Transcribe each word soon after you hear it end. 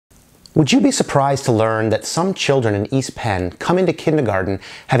Would you be surprised to learn that some children in East Penn come into kindergarten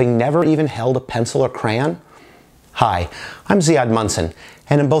having never even held a pencil or crayon? Hi, I'm Ziad Munson,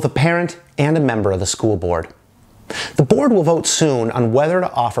 and I'm both a parent and a member of the school board. The board will vote soon on whether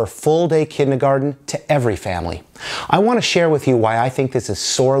to offer full-day kindergarten to every family. I want to share with you why I think this is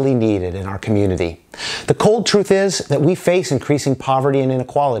sorely needed in our community. The cold truth is that we face increasing poverty and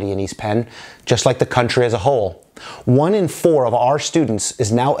inequality in East Penn, just like the country as a whole. 1 in 4 of our students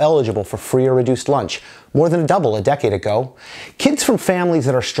is now eligible for free or reduced lunch, more than double a decade ago. Kids from families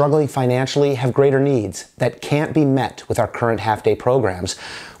that are struggling financially have greater needs that can't be met with our current half-day programs,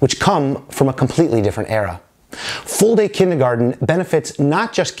 which come from a completely different era. Full-day kindergarten benefits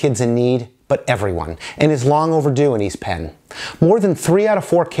not just kids in need, but everyone, and is long overdue in East Penn. More than 3 out of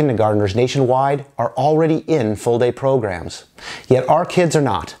 4 kindergartners nationwide are already in full-day programs. Yet our kids are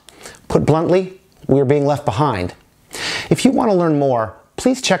not. Put bluntly, we are being left behind. If you want to learn more,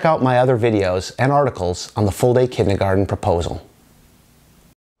 please check out my other videos and articles on the full-day kindergarten proposal.